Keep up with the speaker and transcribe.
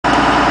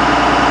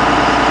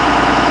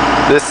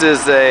This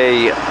is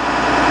a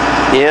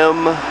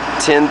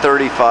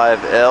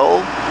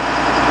M1035L,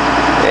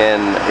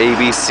 an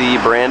ABC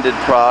branded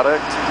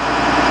product.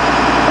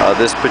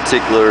 This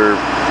particular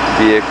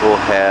vehicle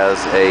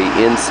has a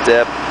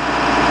in-step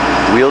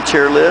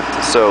wheelchair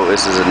lift, so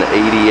this is an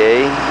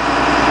ADA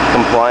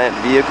compliant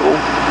vehicle.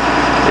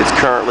 It's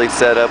currently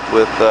set up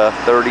with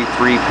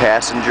 33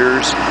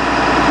 passengers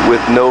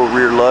with no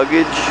rear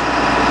luggage,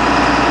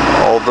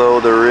 although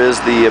there is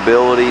the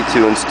ability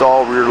to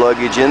install rear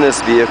luggage in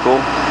this vehicle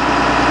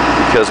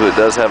because it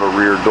does have a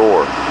rear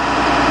door.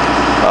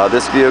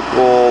 This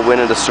vehicle went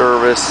into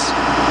service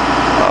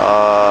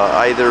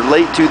either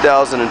late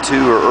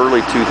 2002 or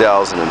early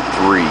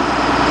 2003.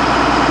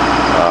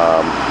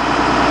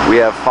 We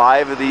have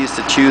 5 of these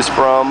to choose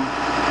from.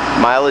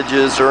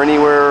 Mileages are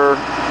anywhere,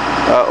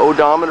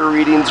 odometer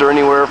readings are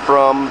anywhere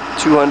from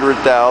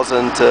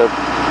 200,000 to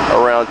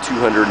around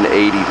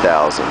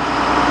 280,000.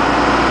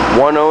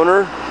 One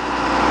owner,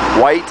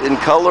 white in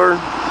color.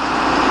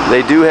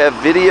 They do have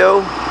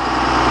video.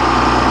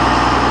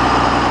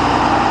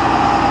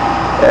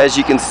 As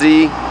you can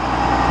see,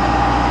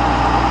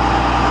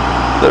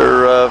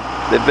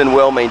 they've been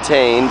well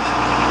maintained.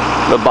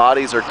 The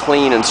bodies are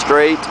clean and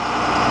straight.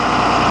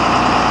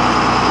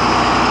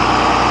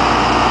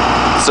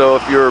 So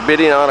if you're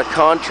bidding on a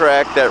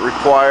contract that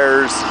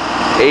requires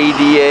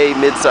ADA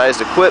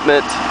mid-sized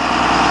equipment,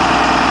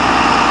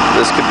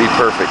 this could be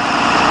perfect.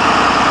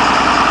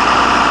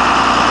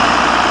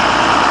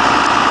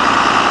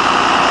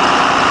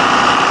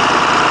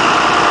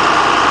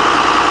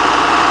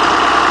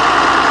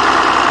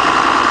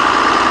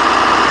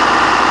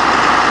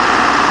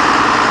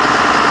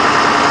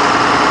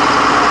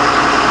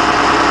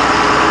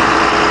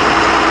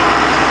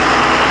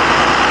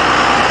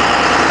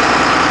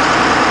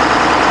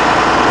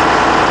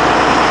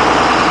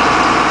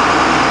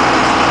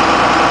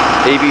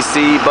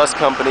 ABC bus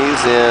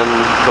companies in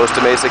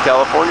Costa Mesa,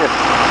 California.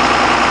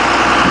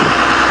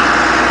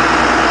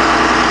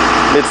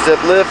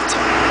 Mid-step lift.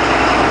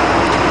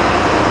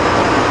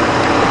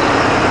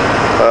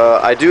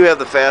 I do have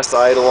the fast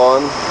idle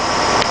on.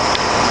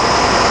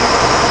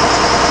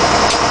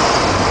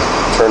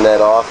 Turn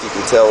that off. You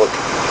can tell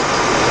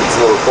it's a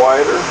little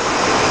quieter.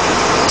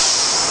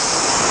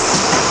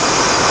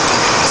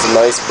 It's a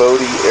nice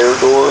Bodie air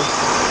door.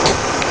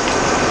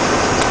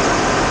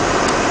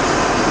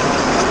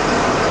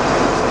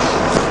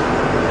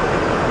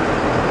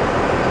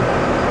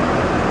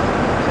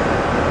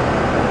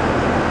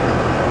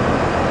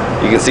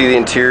 You can see the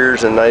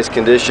interior's in nice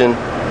condition.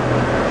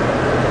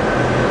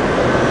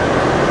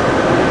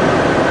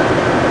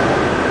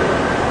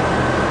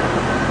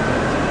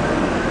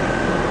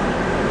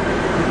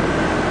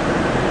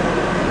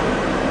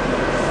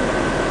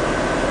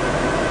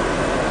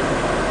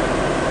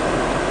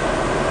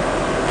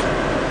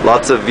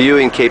 Lots of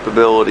viewing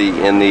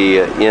capability in the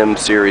M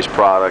series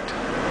product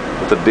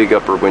with a big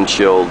upper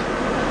windshield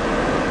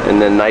and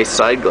then nice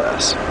side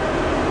glass.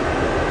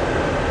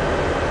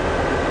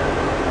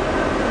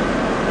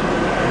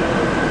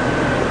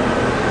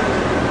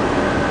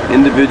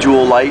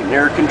 Individual light and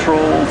air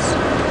controls.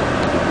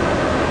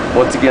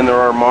 Once again, there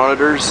are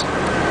monitors.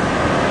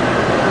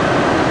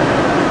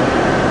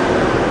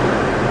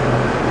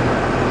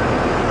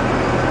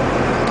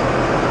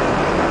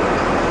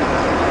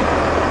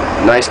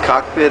 Nice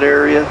cockpit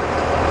area.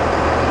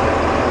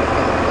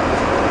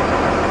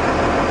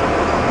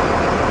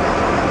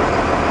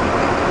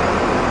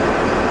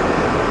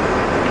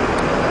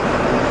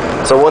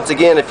 So once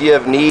again, if you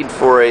have need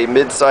for a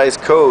mid-size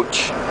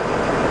coach,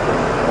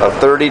 a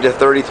 30 to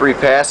 33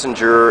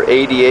 passenger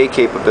ADA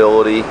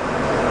capability,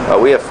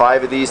 we have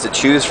 5 of these to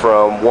choose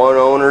from. One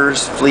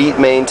owners, fleet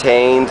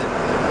maintained,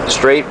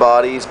 straight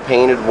bodies,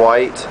 painted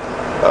white.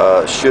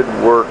 Should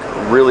work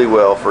really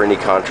well for any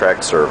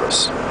contract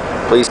service.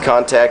 Please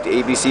contact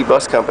ABC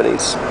Bus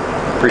Companies.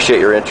 Appreciate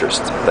your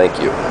interest.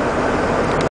 Thank you.